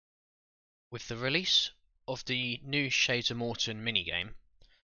with the release of the new Shades of Mort'ton minigame,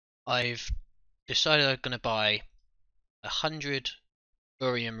 I've decided I'm going to buy 100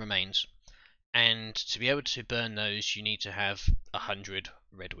 Urium Remains, and to be able to burn those you need to have 100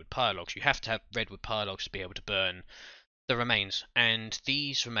 redwood pyre logs. You have to have redwood pyre logs to be able to burn the remains, and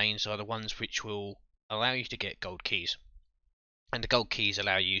these remains are the ones which will allow you to get gold keys. And the gold keys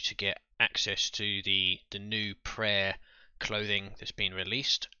allow you to get access to the new prayer clothing that's been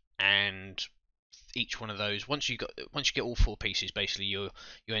released, and each one of those, once you get all four pieces, basically you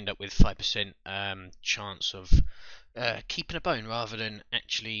end up with 5% chance of keeping a bone rather than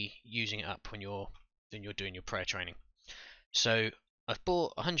actually using it up when you're doing your prayer training. So I've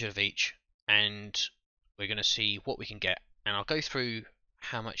bought 100 of each, and we're going to see what we can get, and I'll go through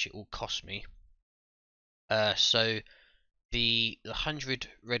how much it will cost me. So the 100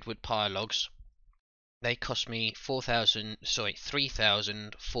 redwood pyre logs, they cost me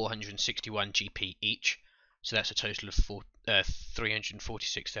 3,461 GP each, so that's a total of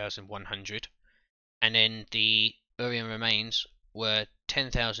 346,100. And then the Urium Remains were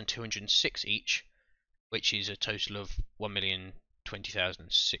 10,206 each, which is a total of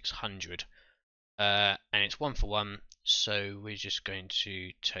 1,020,600. And it's 1 for 1, so we're just going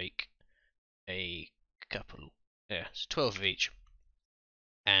to take a couple, it's 12 of each,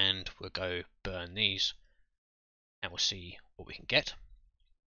 and we'll go burn these, and we'll see what we can get.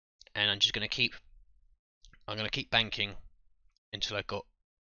 And I'm just going to keep banking until I've got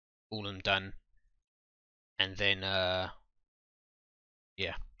all of them done, and then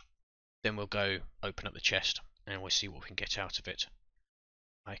yeah, then we'll go open up the chest and we'll see what we can get out of it.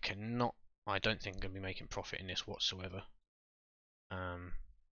 I don't think I'm going to be making profit in this whatsoever,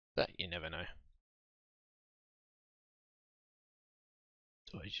 but you never know.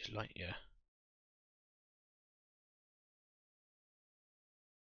 So I just like, yeah.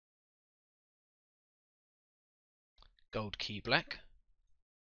 Gold key black.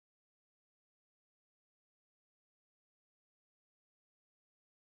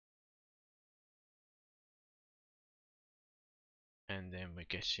 And then we're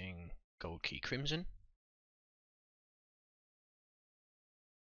getting gold key crimson.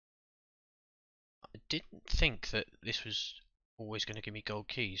 I didn't think that this was always going to give me gold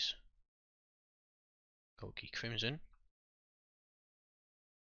keys. Gold key crimson.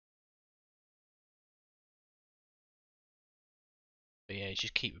 But yeah,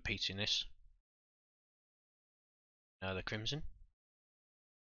 just keep repeating this. Another crimson.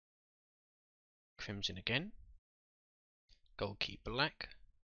 Crimson again. Gold key black.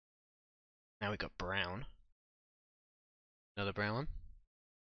 Now we got brown. Another brown one.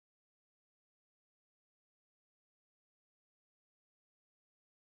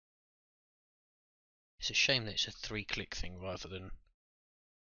 It's a shame that it's a 3-click thing rather than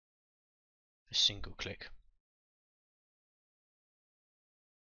a single click.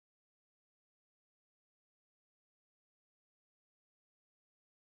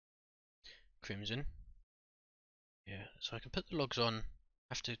 Crimson. Yeah, so I can put the logs on.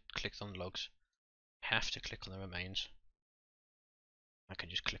 Have to click on the logs. Have to click on the remains. I can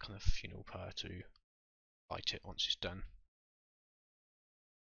just click on the funeral pyre to light it once it's done.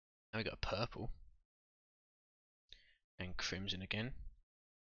 Now we got a purple. And crimson again.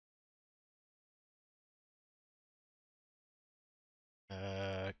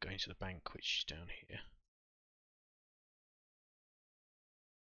 Going to the bank, which is down here.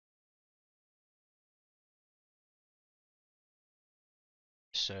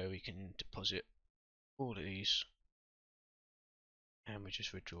 So we can deposit all of these, and we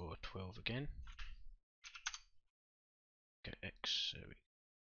just withdraw 12 again. Get X, so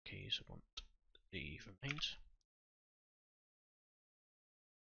keys, I want the remains.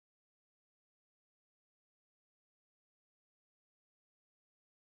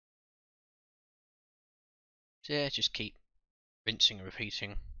 So yeah, just keep rinsing and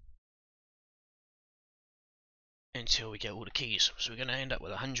repeating until we get all the keys. So we're going to end up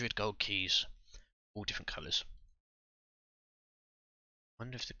with 100 gold keys, all different colours.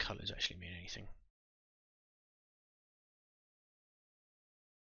 Wonder if the colours actually mean anything.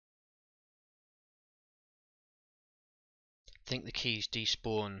 I think the keys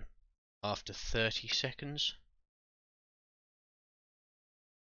despawn after 30 seconds.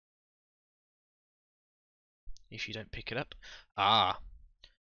 If you don't pick it up. Ah!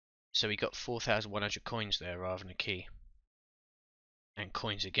 So we got 4,100 coins there rather than a key. And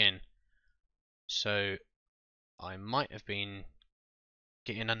coins again. So I might have been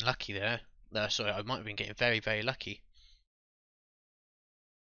getting unlucky there. Sorry, I might have been getting very, very lucky.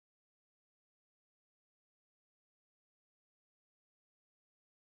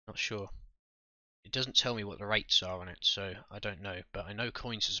 Not sure. It doesn't tell me what the rates are on it, so I don't know. But I know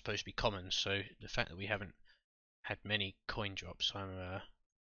coins are supposed to be common, so the fact that we haven't had many coin drops, I'm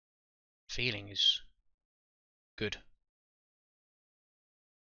feeling is good.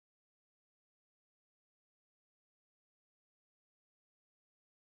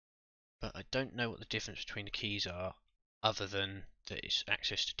 But I don't know what the difference between the keys are, other than that it's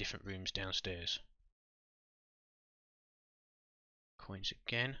access to different rooms downstairs. Coins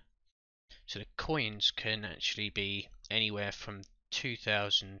again. So the coins can actually be anywhere from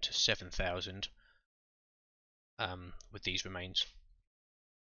 2,000 to 7,000 with these remains.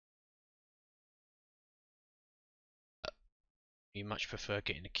 You much prefer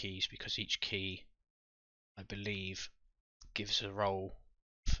getting the keys because each key, I believe, gives a roll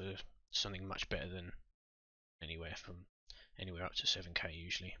for something much better than anywhere up to 7k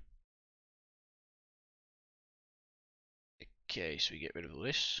usually. Okay, so we get rid of all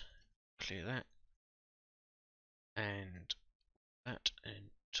this, clear that, and that,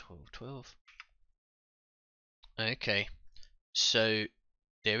 and 1212. Okay, so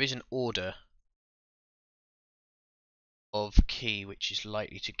there is an order of key which is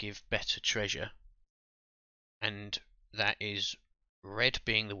likely to give better treasure, and that is red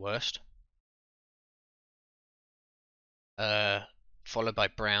being the worst, followed by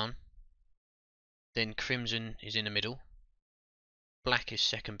brown, then crimson is in the middle, black is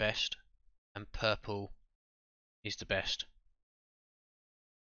second best, and purple is the best.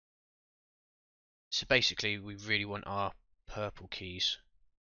 So basically we really want our purple keys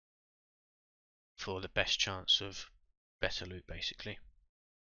for the best chance of better loot basically.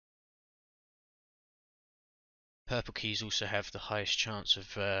 Purple keys also have the highest chance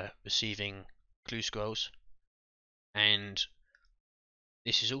of receiving clue scrolls, and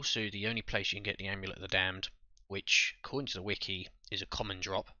this is also the only place you can get the Amulet of the Damned, which according to the wiki is a common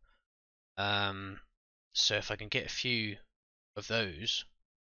drop. So if I can get a few of those,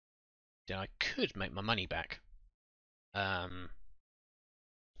 then I could make my money back. But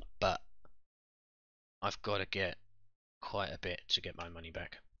I've got to get quite a bit to get my money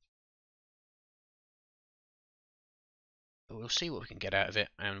back. But we'll see what we can get out of it,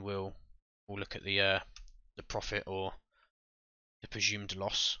 and we'll look at the profit or the presumed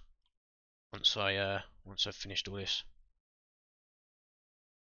loss once I've finished all this.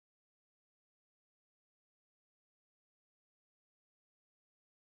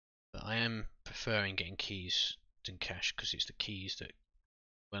 But I am preferring getting keys than cash because it's the keys that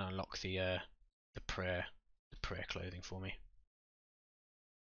will unlock the prayer clothing for me.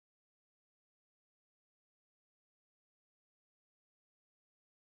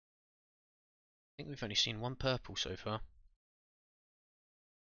 I think we've only seen one purple so far.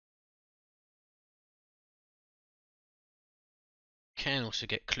 Can also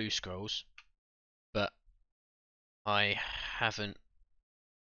get clue scrolls, but I haven't.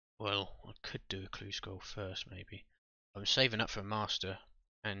 Well, I could do a clue scroll first, maybe. I'm saving up for a master,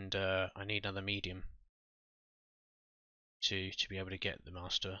 and I need another medium to be able to get the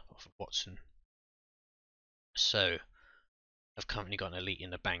master off of Watson. So I've currently got an elite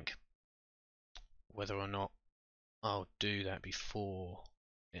in the bank. Whether or not I'll do that before,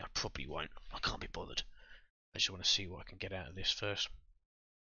 yeah, I probably won't. I can't be bothered. I just want to see what I can get out of this first.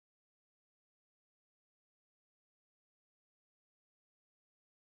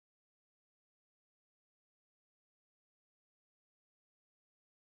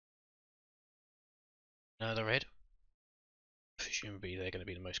 Another red. Presumably they're going to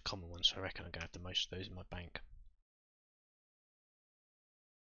be the most common ones, so I reckon I'm going to have the most of those in my bank.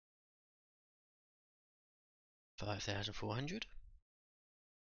 $5,400.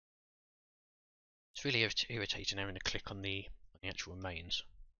 It's really irritating having to click on the actual remains.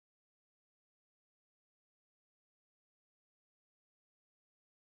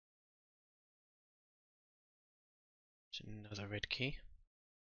 It's another red key.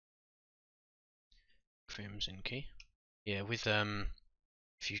 Crimson key. Yeah, with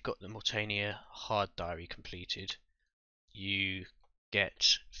if you've got the Mort'ton hard diary completed, you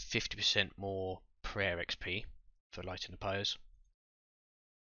get 50% more prayer XP for lighting the pyres.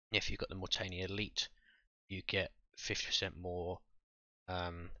 If you've got the Mort'ton elite, you get 50% more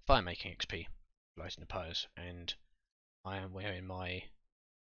fire making XP for lighting the pyres, and I am wearing my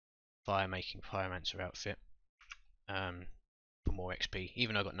fire making pyromancer outfit for more XP.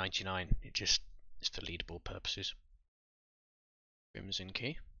 Even though I got 99, it's for leaderboard purposes. Crimson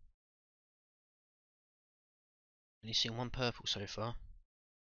key. Only seen one purple so far.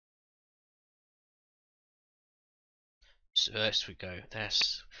 So there we go.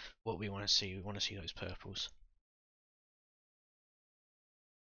 That's what we want to see. We want to see those purples.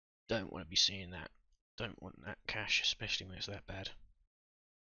 Don't want to be seeing that. Don't want that cash, especially when it's that bad.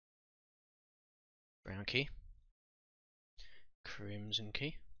 Brown key. Crimson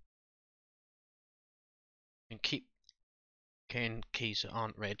key. And keep getting keys that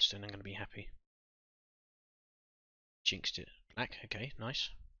aren't red, then I'm going to be happy. Jinxed it. Black, okay, nice.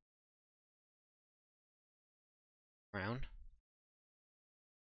 Brown.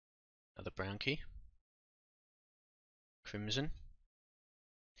 Another brown key. Crimson.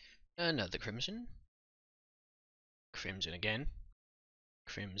 Another crimson. Crimson again.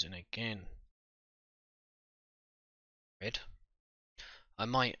 Crimson again. Red. I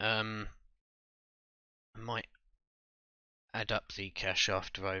might add up the cash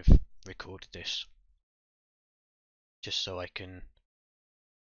after I've recorded this, just so I can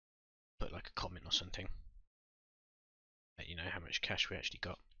put like a comment or something, let you know how much cash we actually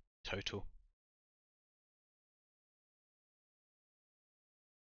got total.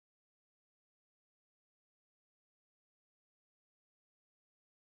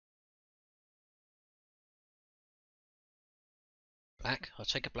 Black, I'll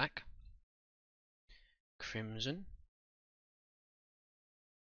take a black. Crimson.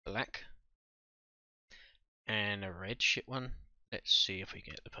 Black. And a red shit one. Let's see if we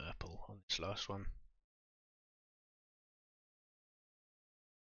get the purple on this last one.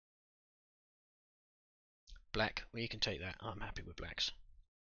 Black, well you can take that, I'm happy with blacks.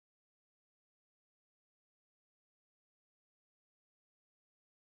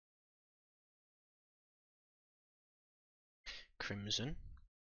 Crimson.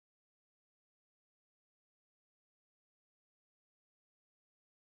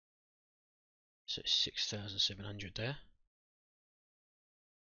 So it's 6,700 there.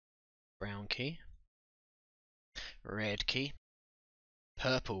 Brown key. Red key.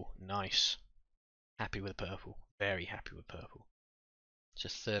 Purple, nice. Happy with purple, very happy with purple. It's the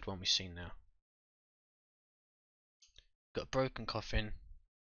third one we've seen now. Got a broken coffin.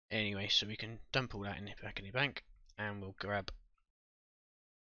 Anyway, so we can dump all that back in the bank, and we'll grab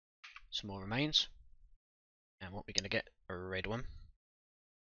some more remains. And what we're going to get, a red one.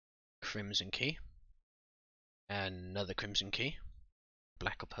 Crimson key. Another crimson key.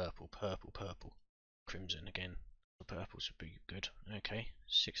 Black or purple, purple, purple. Crimson again. The purples would be good. Okay,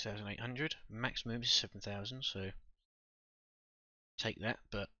 6,800. Maximum is 7,000, so take that,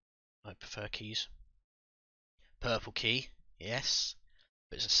 but I prefer keys. Purple key, yes.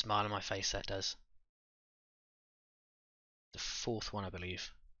 But it's a smile on my face, that does. The fourth one, I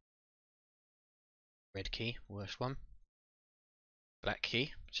believe. Red key, worst one. Black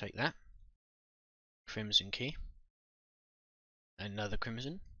key, take that. Crimson key. Another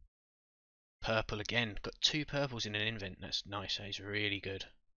crimson. Purple again. Got two purples in an invent. That's nice. That is really good.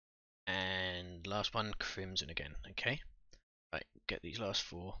 And last one, crimson again. Okay. Right, get these last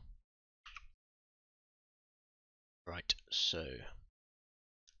four. Right, so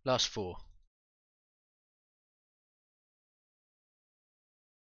last four.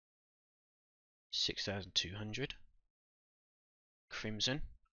 $6,200. Crimson.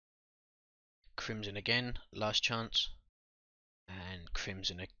 Crimson again. Last chance. And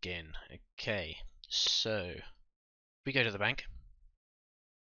crimson again. Okay, so we go to the bank.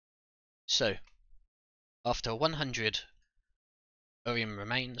 So after 100 Urium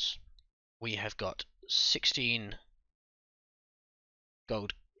Remains, we have got 16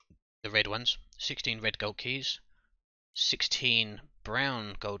 gold, the red ones, 16 red gold keys, 16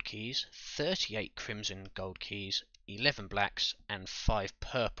 brown gold keys, 38 crimson gold keys, 11 blacks, and 5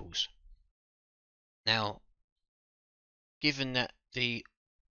 purples. Now, given that the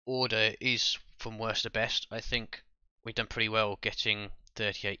order is from worst to best, I think we've done pretty well getting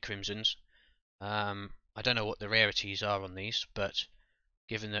 38 crimsons. I don't know what the rarities are on these, but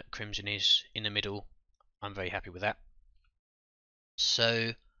given that crimson is in the middle, I'm very happy with that.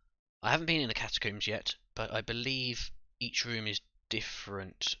 So I haven't been in the catacombs yet, but I believe each room is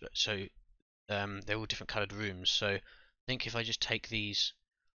different. So they're all different coloured rooms. So I think if I just take these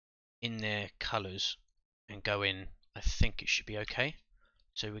in their colours and go in, I think it should be okay.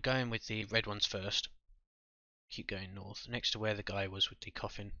 So we're going with the red ones first. Keep going north, next to where the guy was with the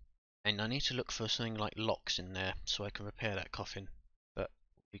coffin. And I need to look for something like locks in there so I can repair that coffin. But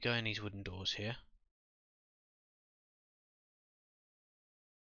we go in these wooden doors here.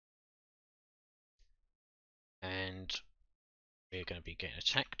 And we're going to be getting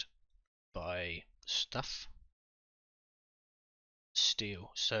attacked by stuff.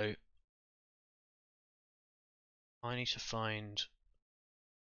 Steel. So I need to find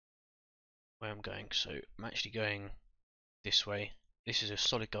where I'm going. So I'm actually going this way. This is a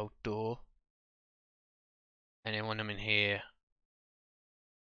solid gold door. And then when I'm in here,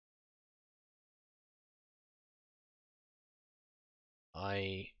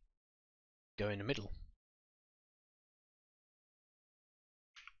 I go in the middle.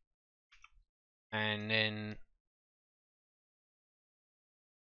 And then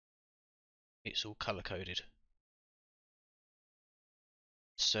it's all color coded.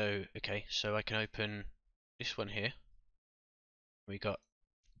 So, okay, so I can open this one here. We got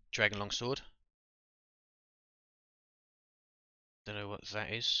Dragon Longsword. Don't know what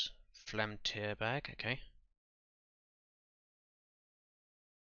that is. Flamtier bag, okay.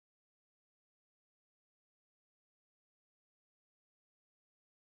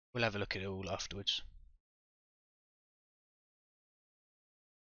 We'll have a look at it all afterwards.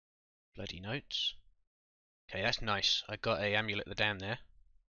 Bloody notes. Okay, that's nice. I got a Amulet the Dam there.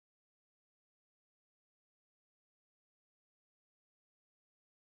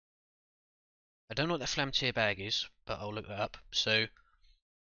 I don't know what that Flamtier bag is, but I'll look that up. So,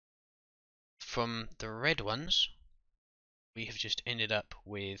 from the red ones, we have just ended up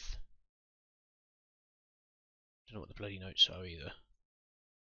with... I don't know what the bloody notes are either.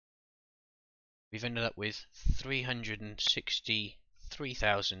 We've ended up with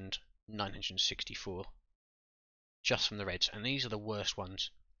 363,964 just from the reds, and these are the worst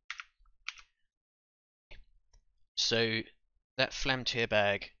ones. So that Flamtier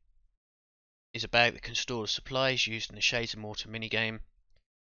bag is a bag that can store the supplies used in the Shades of Mortar minigame.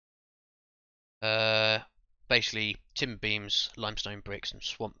 Basically timber beams, limestone bricks and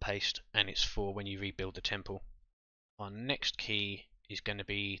swamp paste, and it's for when you rebuild the temple. Our next key is going to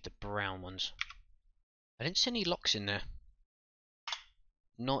be the brown ones. I didn't see any locks in there.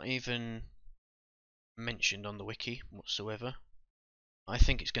 Not even mentioned on the wiki whatsoever. I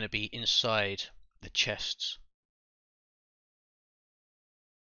think it's going to be inside the chests.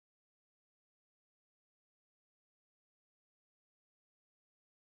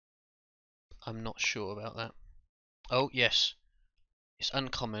 I'm not sure about that. Oh yes, it's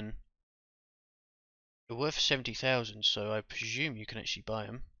uncommon. They're worth 70,000, so I presume you can actually buy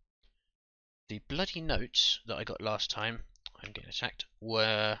them. The bloody notes that I got last time, I'm getting attacked,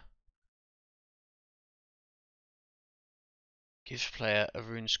 were gives player a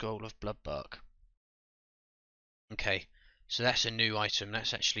rune scroll of bloodbark. Okay, so that's a new item.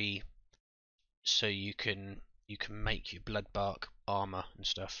 That's actually so you can make your bloodbark armor and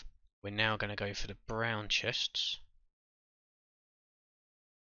stuff. We're now going to go for the brown chests.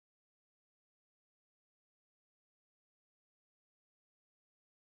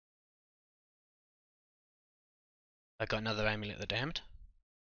 I got another Amulet of the Damned.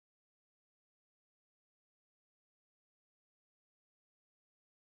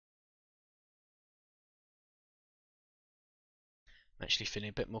 I'm actually feeling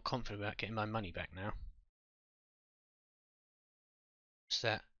a bit more confident about getting my money back now. What's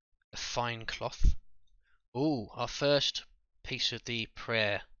that? A fine cloth. Ooh, our first piece of the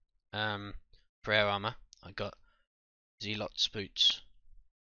prayer armor. I got Zealot's boots.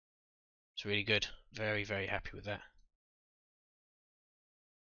 It's really good. Very, very happy with that.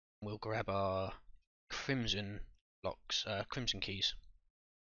 We'll grab our crimson locks, crimson keys.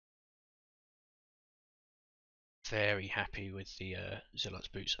 Very happy with the Zealot's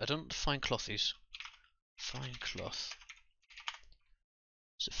boots. I don't know what the fine cloth is. Fine cloth.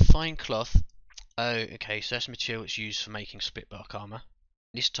 So fine cloth. Oh, okay. So that's material that's used for making splitbark armor.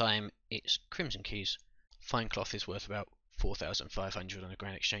 This time it's crimson keys. Fine cloth is worth about 4,500 on a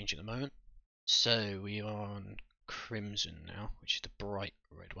grand exchange at the moment. So we are on crimson now, which is the bright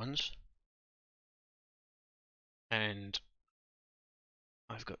red ones. And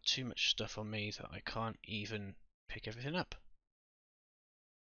I've got too much stuff on me that I can't even pick everything up.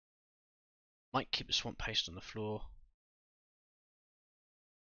 Might keep the swamp paste on the floor.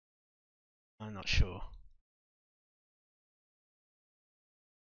 I'm not sure.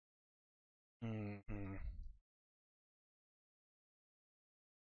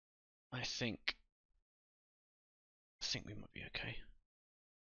 I think we might be okay.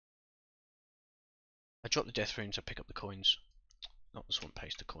 I drop the death runes, I pick up the coins. Not the swamp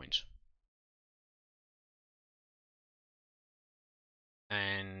paste, the coins.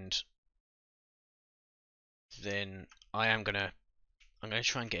 And then I'm gonna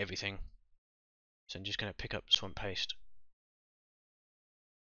try and get everything. So I'm just gonna pick up the swamp paste.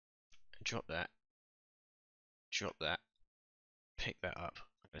 Drop that. Drop that. Pick that up.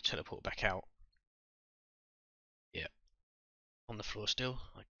 I'm gonna teleport back out. Yeah. On the floor still.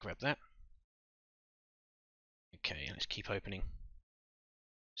 I grab that. Okay, and let's keep opening.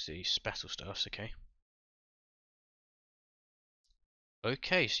 See, spattle staffs, okay.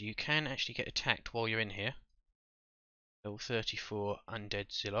 Okay, so you can actually get attacked while you're in here. Level 34 Undead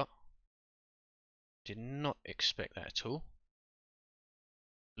Zealot. Did not expect that at all.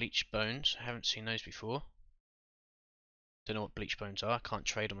 Bleach bones. I haven't seen those before. Don't know what bleach bones are. I can't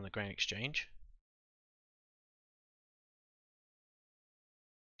trade them on the grain exchange.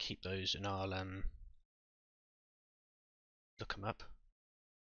 Keep those and I'll look them up.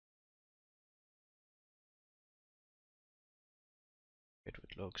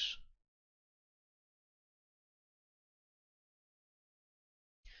 Redwood logs.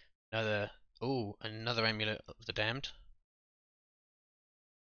 Another amulet of the damned.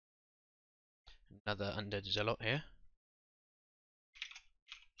 Another undead zealot here.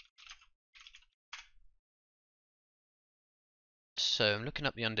 So I'm looking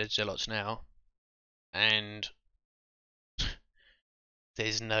up the undead zealots now, and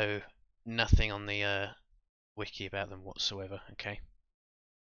there's nothing on the wiki about them whatsoever. Okay,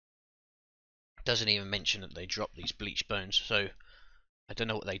 doesn't even mention that they drop these bleach bones, so I don't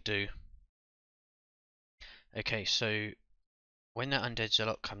know what they do. Okay, so when that undead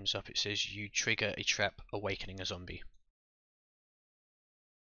zealot comes up, it says you trigger a trap awakening a zombie.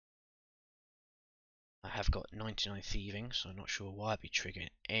 I have got 99 thieving, so I'm not sure why I'd be triggering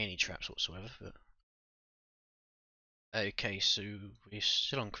any traps whatsoever. But okay, so we're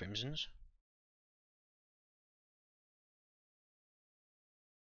still on crimsons.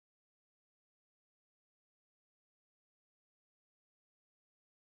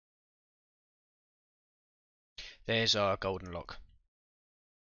 There's our golden lock.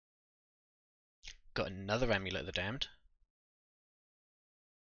 Got another amulet of the damned.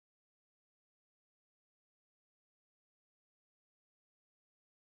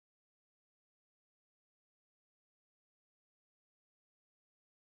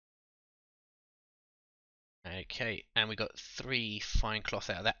 Okay, and we got 3 fine cloth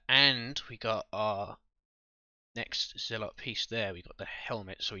out of that, and we got our next zealot piece there. We got the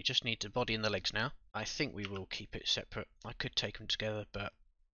helmet, so we just need to body and the legs now. I think we will keep it separate. I could take them together, but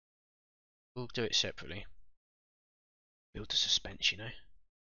we'll do it separately. Build the suspense, you know.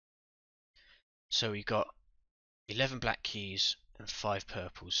 So we got 11 black keys and 5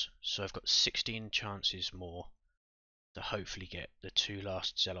 purples, so I've got 16 chances more to hopefully get the 2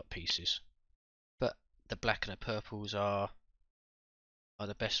 last zealot pieces. But the black and the purples are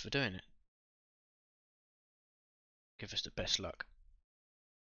the best for doing it. Give us the best luck.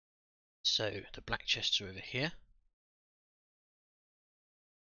 So the black chests are over here.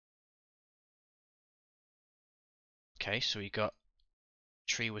 Okay, so we got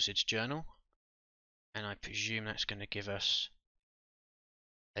Tree Wizard's Journal, and I presume that's going to give us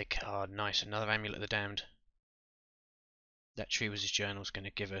a card. Nice, another Amulet of the Damned. That Tree Wizard's Journal is going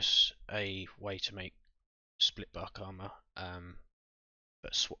to give us a way to make split bark armor,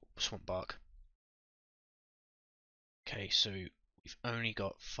 but swamp bark. Okay, so we've only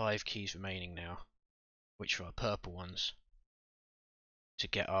got 5 keys remaining now, which are our purple ones, to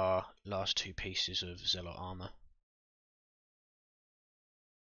get our last 2 pieces of zealot armor.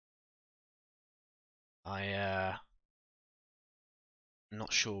 I'm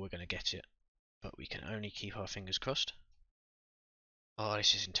not sure we're going to get it, but we can only keep our fingers crossed. Oh,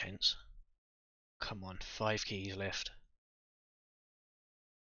 this is intense. Come on, 5 keys left.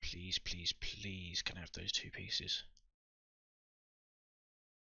 Please, please, please can I have those 2 pieces.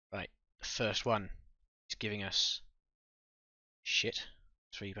 Right, the first one is giving us shit.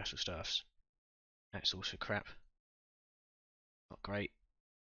 3 battle staffs. That's also crap. Not great.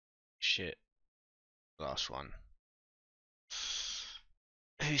 Shit. Last one.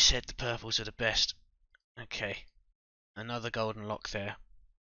 Who said the purples are the best? Okay. Another golden lock there.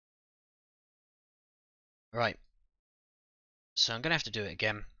 Right. So I'm going to have to do it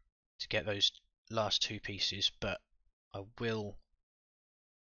again to get those last 2 pieces, but I will...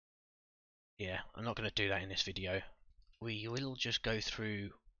 Yeah, I'm not going to do that in this video. We will just go through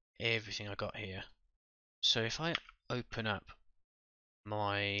everything I got here. So if I open up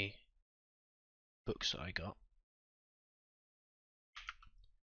my books that I got,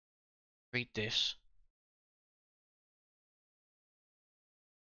 read this,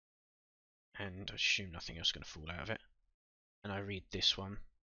 and I assume nothing else is going to fall out of it, and I read this one,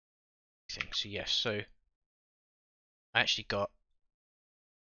 so yes, so I actually got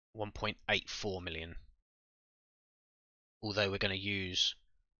 1.84 million, although we're going to use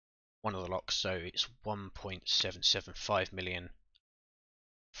one of the locks, so it's 1.775 million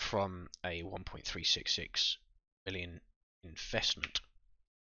from a 1.366 million investment,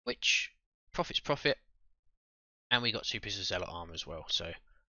 which profit's profit, and we got 2 pieces of zealot armor as well, so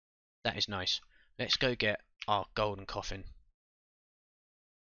that is nice. Let's go get our golden coffin.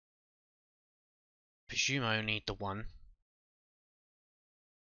 Presume I only need the one.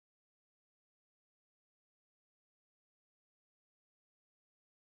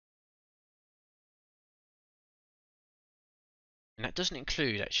 And that doesn't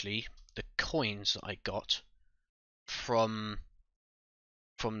include actually the coins that I got from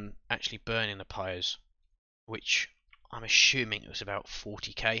actually burning the pyres, which I'm assuming it was about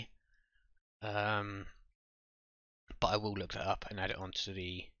 40k. But I will look that up and add it onto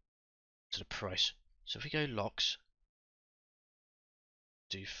the price. So if we go locks,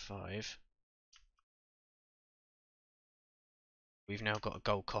 do 5. We've now got a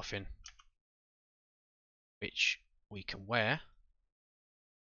gold coffin, which we can wear.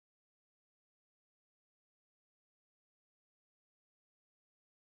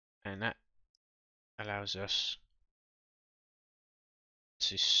 And that allows us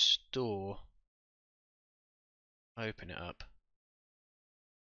to store, open it up.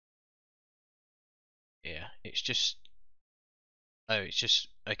 Yeah, it's just, oh, it's just,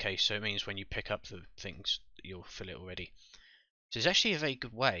 okay, so it means when you pick up the things, you'll fill it already. So it's actually a very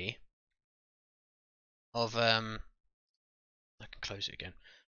good way of, I can close it again.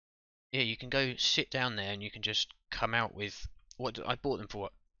 Yeah, you can go sit down there and you can just come out with, what I bought them for,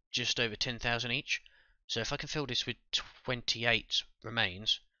 what, just over 10,000 each. So if I can fill this with 28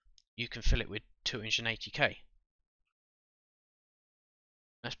 remains, you can fill it with 280k.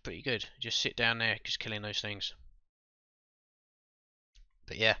 That's pretty good. Just sit down there, just killing those things.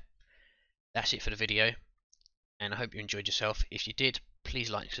 But yeah, that's it for the video, and I hope you enjoyed yourself. If you did,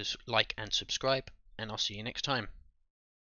 please like and subscribe, and I'll see you next time.